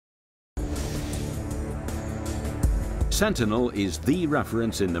Sentinel is the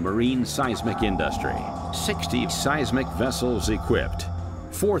reference in the marine seismic industry. 60 seismic vessels equipped,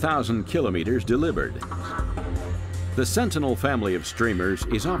 4,000 kilometers delivered. The Sentinel family of streamers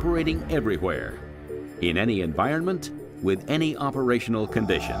is operating everywhere, in any environment, with any operational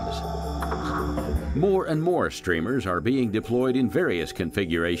conditions. More and more streamers are being deployed in various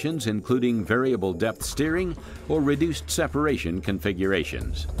configurations, including variable depth steering or reduced separation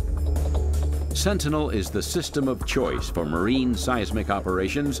configurations. Sentinel is the system of choice for marine seismic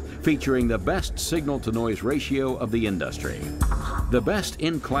operations, featuring the best signal-to-noise ratio of the industry. The best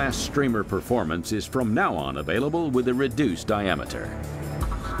in-class streamer performance is from now on available with a reduced diameter.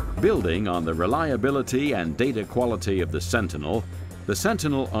 Building on the reliability and data quality of the Sentinel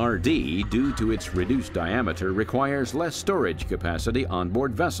RD, due to its reduced diameter, requires less storage capacity on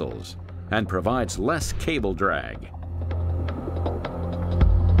board vessels and provides less cable drag.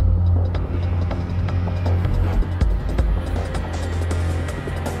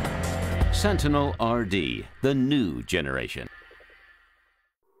 Sentinel RD, the new generation.